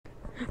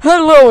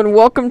Hello and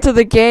welcome to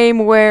the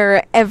game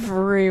where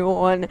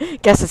everyone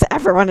guesses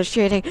everyone is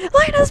cheating.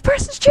 Lena, this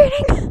person's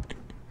cheating!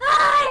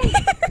 Hi!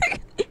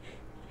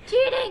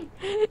 Cheating!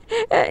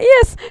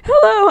 Yes,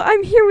 hello,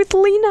 I'm here with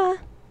Lena.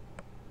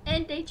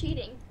 And they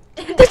cheating.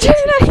 They're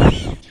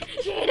cheating!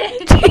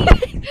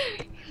 Cheating!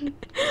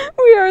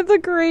 We are the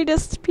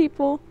greatest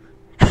people.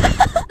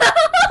 That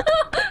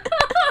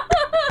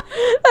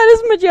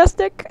is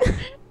majestic.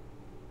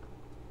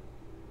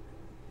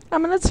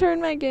 I'm gonna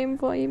turn my game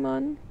volume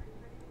on.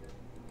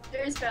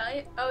 There is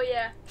volume? Oh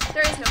yeah,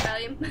 there is no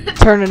volume.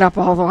 Turn it up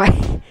all the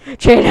way.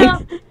 Cheating! No.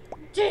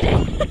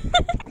 Cheating!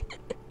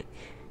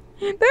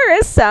 There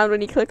is sound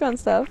when you click on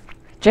stuff.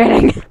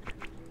 Cheating!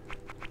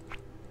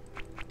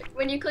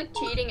 When you click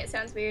cheating, it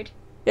sounds weird.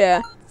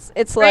 Yeah,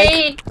 it's like...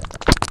 Rain!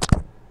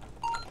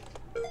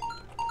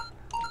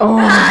 Oh.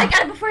 Ah, I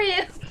got it before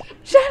you!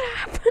 Shut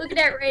up! Look at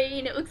that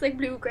rain, it looks like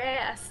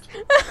bluegrass.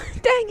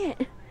 Dang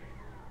it!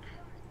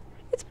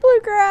 It's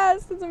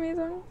bluegrass. That's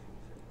amazing.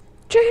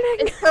 Cheating!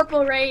 It's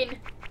purple rain.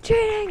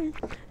 Cheating!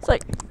 It's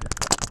like...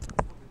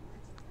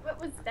 What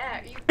was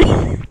that?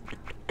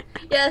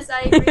 Yes,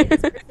 I agree,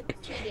 this person is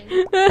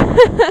cheating.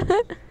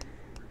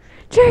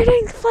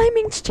 Cheating!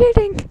 Flaming's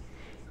cheating!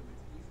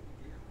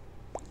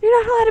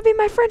 You're not allowed to be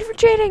my friend for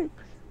cheating!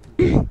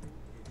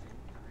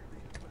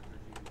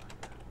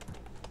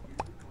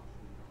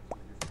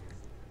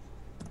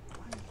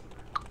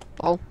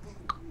 Oh.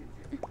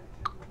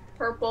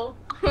 Purple.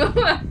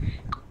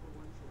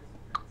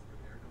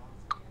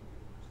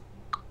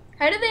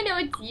 How do they know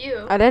it's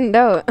you? I didn't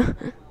know it.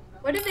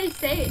 What did they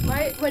say?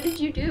 What did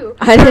you do?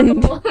 I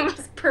didn't.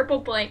 Purple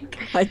blank.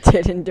 I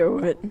didn't do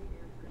it.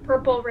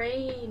 Purple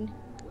rain.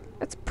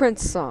 That's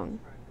Prince's song.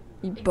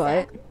 You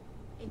butt.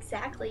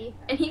 Exactly.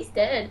 And he's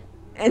dead.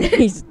 And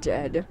he's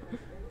dead.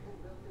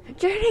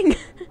 Cheating!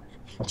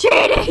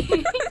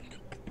 Cheating!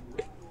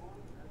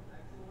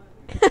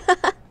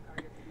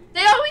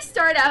 They always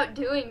start out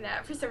doing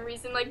that for some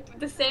reason, like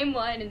the same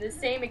line in the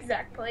same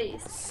exact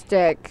place.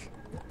 Stick.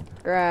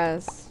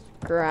 Grass.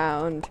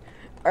 Ground.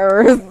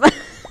 Earth.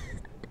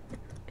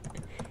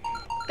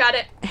 Got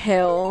it.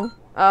 Hill.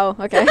 Oh,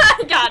 okay.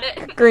 I got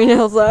it. Green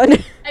Hill Zone.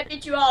 I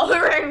beat you all.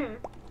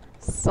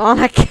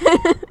 Sonic.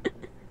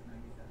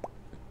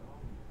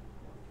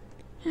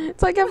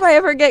 It's like if I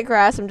ever get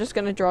grass, I'm just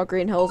gonna draw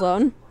Green Hill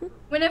Zone.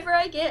 Whenever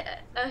I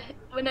get,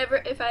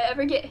 if I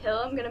ever get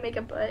hill, I'm gonna make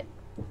a butt.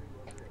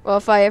 Well,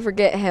 if I ever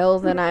get hill,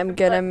 then I'm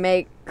gonna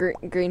make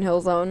Green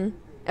Hill Zone.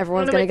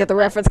 Everyone's gonna gonna make get the a-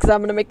 reference because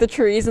I'm gonna make the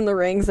trees and the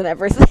rings and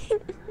everything.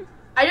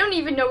 I don't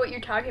even know what you're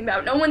talking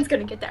about. No one's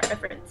gonna get that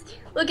reference.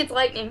 Look, it's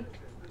lightning.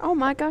 Oh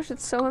my gosh,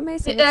 it's so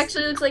amazing. It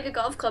actually looks like a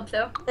golf club,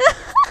 though.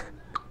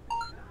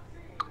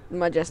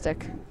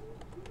 Majestic.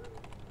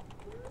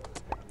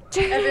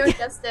 Everyone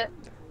guessed it.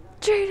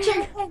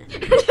 Cheating.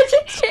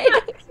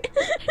 Cheating.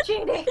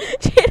 Cheating.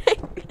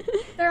 Cheating.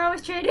 They're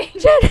always cheating.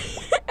 Cheating.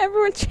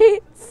 Everyone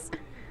cheats.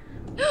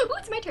 Ooh,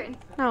 it's my turn.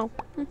 No.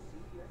 I'm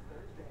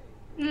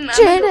gonna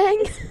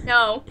Cheating.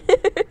 No.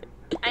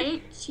 I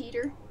ain't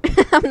cheater.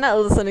 I'm not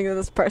listening to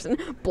this person.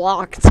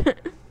 Blocked.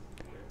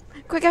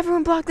 Quick,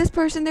 everyone block this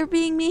person. They're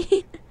being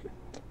mean.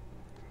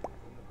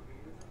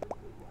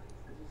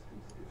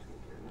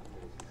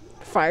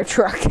 Fire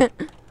truck.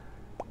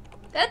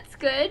 That's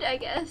good, I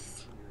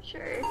guess.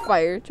 Sure.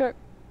 Fire truck.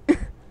 What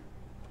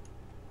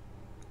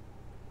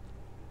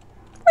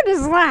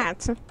is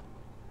that?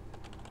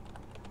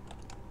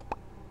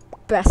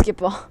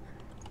 Basketball.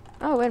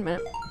 Oh, wait a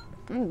minute.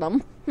 I'm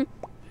dumb.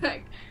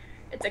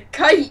 It's a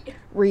kite.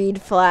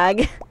 Reed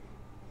flag.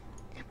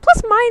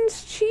 Plus,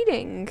 mine's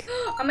cheating.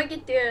 I'm gonna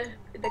get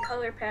the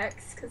color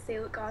packs because they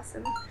look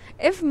awesome.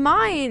 If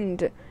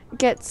mine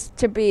gets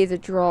to be the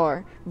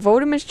drawer,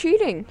 vote him as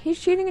cheating. He's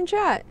cheating in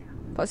chat.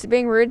 Plus, he's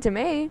being rude to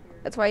me.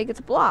 That's why he gets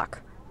a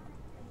block.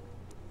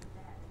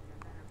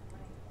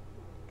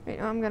 Wait,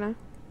 no, I'm gonna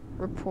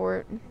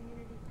report.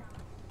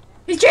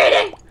 He's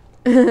cheating!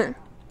 Because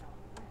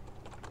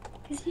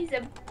he's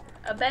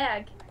a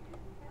bag.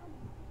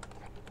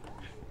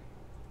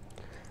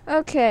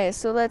 Okay,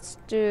 so let's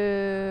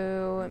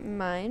do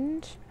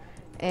mind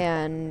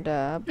and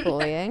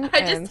bullying I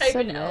and just type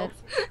in submit.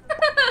 elf.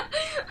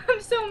 I'm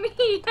so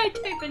mean. I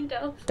type in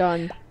elf.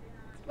 Done.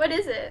 What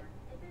is it?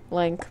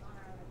 Link.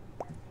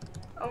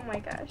 Oh my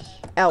gosh.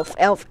 Elf.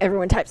 Elf.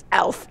 Everyone types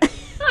elf.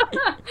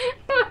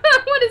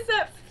 What is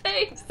that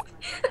face?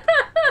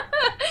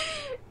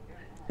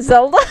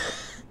 Zelda?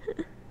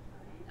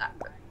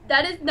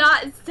 That is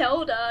not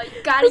Zelda.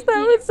 You gotta Is that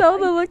get what it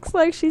Zelda right. looks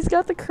like? She's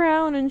got the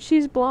crown and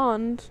she's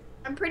blonde.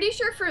 I'm pretty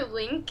sure for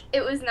Link,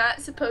 it was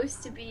not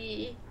supposed to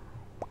be.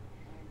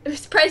 It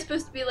was probably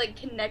supposed to be like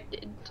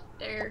connected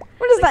there.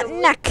 What is Like that a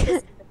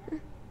neck?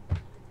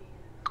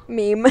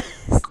 Meme.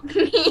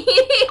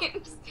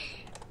 Memes.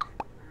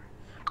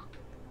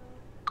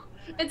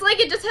 It's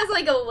like it just has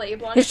like a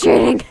label on He's it.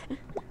 cheating.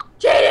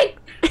 Cheating!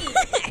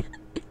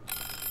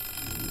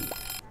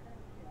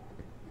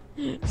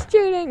 He's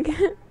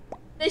cheating.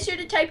 They should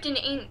have typed in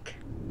ink.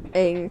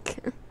 Ink.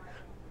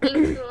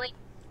 Ink the Link.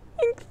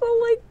 Ink the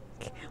Link.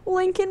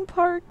 Lincoln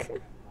Park.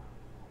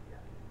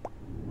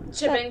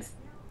 Shippings.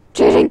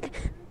 Cheating.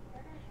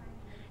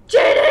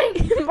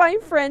 Cheating! My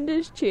friend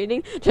is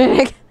cheating.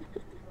 Cheating.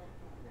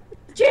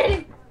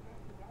 Cheating!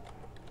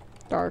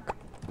 Dark.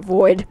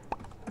 Void.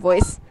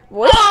 Voice.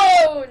 Voice.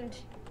 Owned!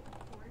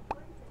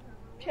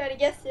 Try to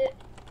guess it.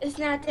 It's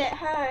not that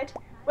hard.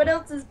 What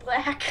else is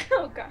black?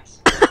 Oh gosh.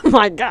 Oh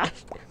my gosh.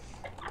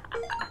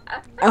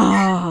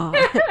 Oh.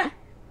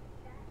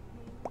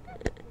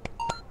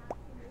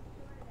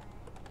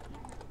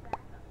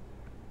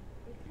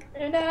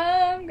 And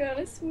I'm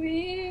gonna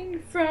swing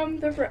from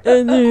the road.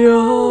 In the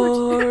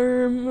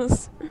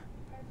arms.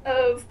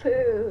 Of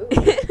poo.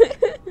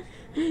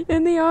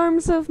 In the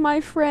arms of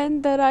my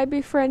friend that I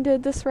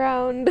befriended this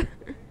round.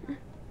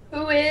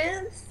 Who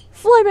is?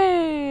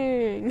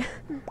 Flaming!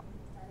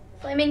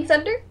 Flaming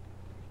Thunder?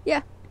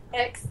 Yeah.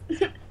 X.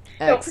 Don't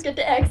X. forget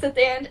the X at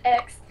the end.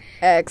 X.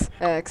 X,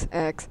 X,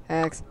 X,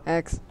 X,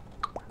 X.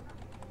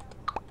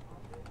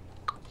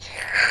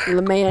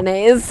 The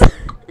mayonnaise.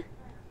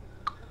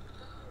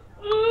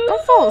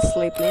 Don't fall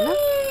asleep, Lena.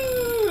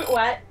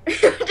 What?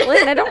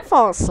 Lena, don't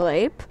fall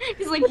asleep.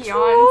 He's like What's yawns.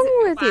 wrong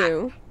with What?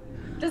 you?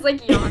 Just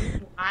like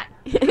yawns. What?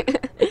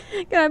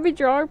 Can I be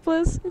drawer,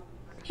 please?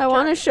 I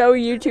want to show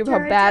YouTube how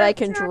bad I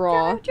can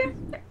draw.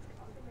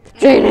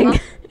 Cheating.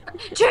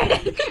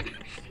 Cheating.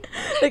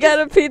 They got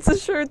a pizza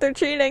shirt. They're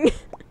cheating.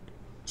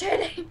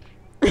 Cheating.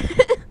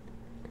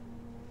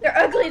 They're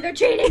ugly. They're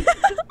cheating.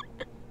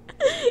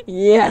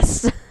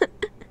 Yes.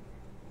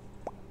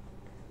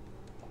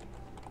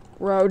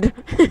 Road.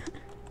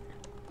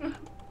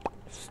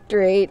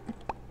 Straight.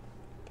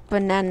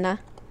 Banana.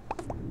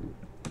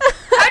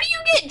 How do you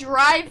get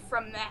drive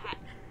from that?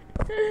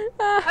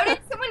 How did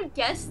someone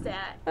guess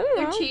that? I don't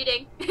They're know.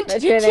 cheating. They're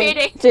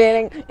cheating.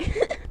 Cheating.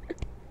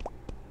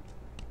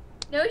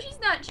 No, she's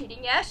not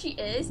cheating. Yeah, she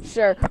is.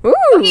 Sure. Ooh.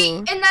 Okay,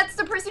 and that's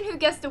the person who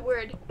guessed the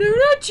word. They're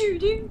not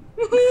cheating.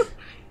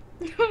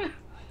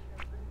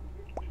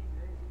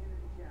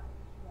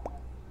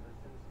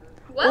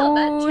 Well,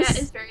 Ooh, that chat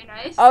is very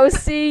nice. Oh,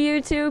 see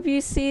YouTube.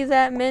 You see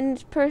that min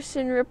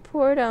person?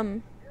 Report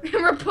them.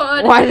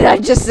 Report. Why did I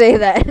just say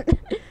that?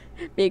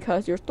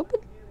 Because you're stupid.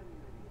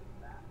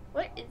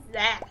 What is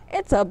that?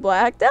 It's a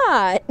black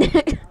dot.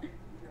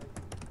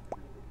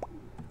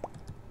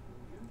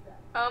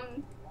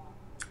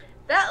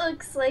 That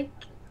looks like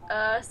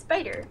a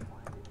spider.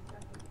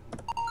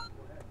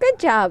 Good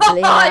job, Oh,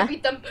 I Lena.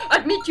 beat them. I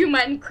beat you,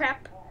 man.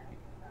 Crap.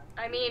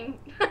 I mean.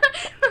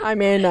 I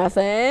mean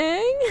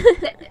nothing.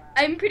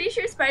 I'm pretty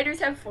sure spiders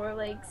have 4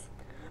 legs.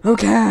 Who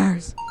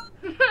cares?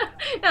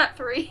 Not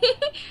 3.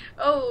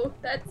 Oh,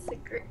 that's a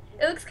great.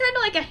 It looks kind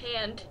of like a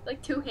hand,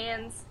 like 2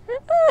 hands.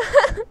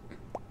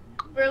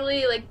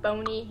 Really, like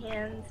bony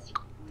hands.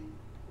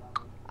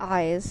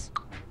 Eyes.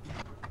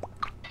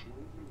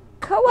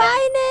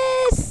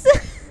 Kawaiiness.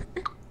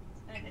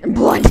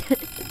 Blood.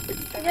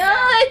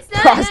 No, it's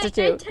not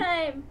Prostitute.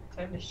 time.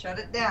 Time to shut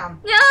it down.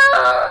 No.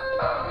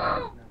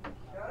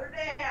 Shut her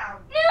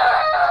down.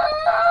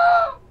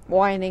 No.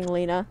 Whining,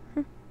 Lena.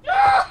 No.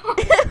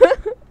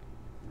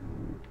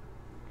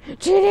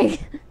 Cheating.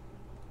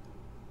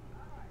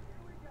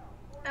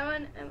 I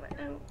want.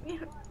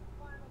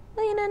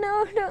 Lena,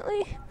 no, don't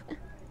leave.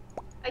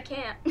 I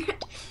can't.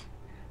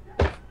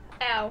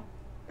 Ow.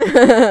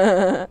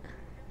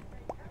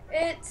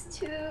 It's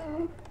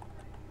too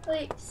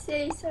late to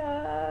say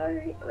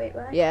sorry. Wait,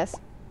 what? Yes.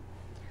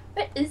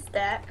 What is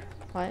that?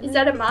 What? Is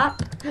that a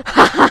mop?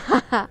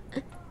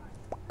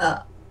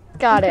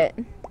 Got it.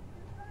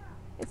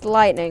 It's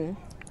lightning.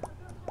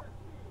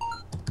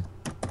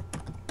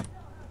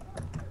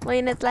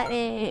 Lena, it's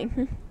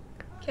lightning.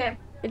 Okay.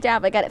 Good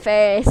job, I got it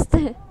first.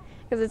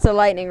 Because it's a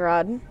lightning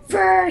rod.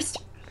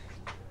 First.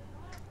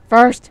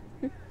 First.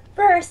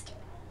 First.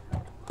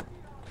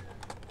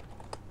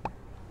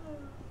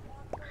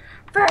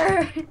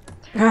 First.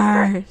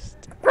 First.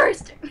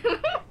 First.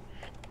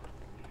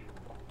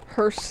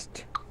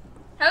 Hurst.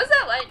 How's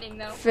that lightning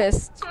though?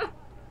 Fist.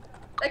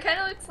 That kind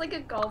of looks like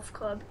a golf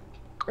club.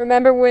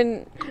 Remember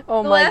when...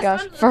 Oh The my last gosh.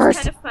 one looks First.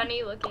 kind of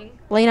funny looking.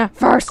 Lena,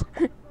 first.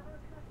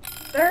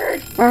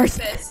 Third.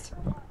 First. Fist.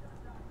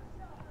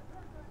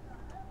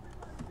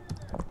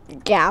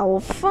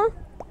 Golf.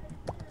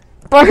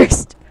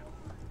 First.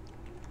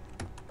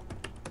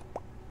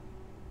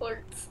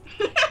 Flirts.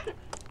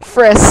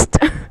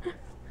 Frist.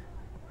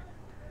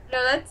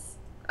 No, that's.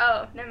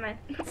 Oh, never mind.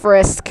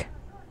 Frisk.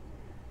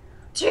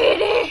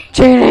 Cheating.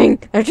 Cheating.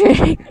 They're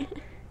cheating.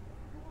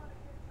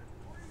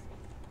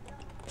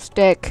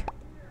 Stick.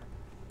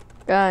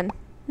 Gun.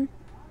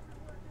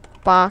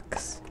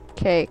 Box.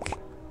 Cake.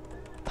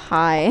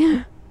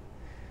 Pie.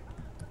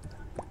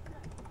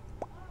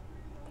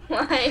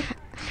 Why?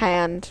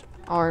 Hand.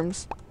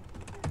 Arms.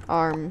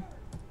 Arm.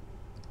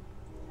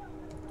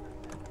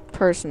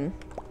 Person.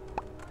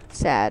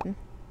 Sad.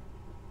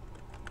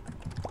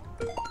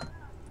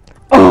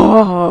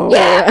 Oh!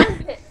 Yeah.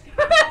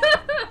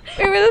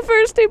 We were the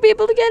first 2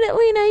 people to get it,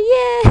 Lena.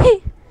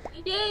 Yay!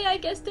 Yay! I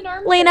guessed an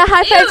arm. Lena,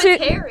 high five Ew,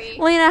 to Harry.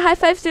 Lena. High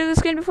five to the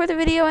screen before the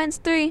video ends.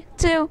 3,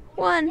 2,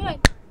 1. Yeah.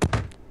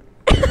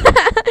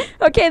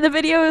 Okay, the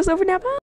video is over now. Bye.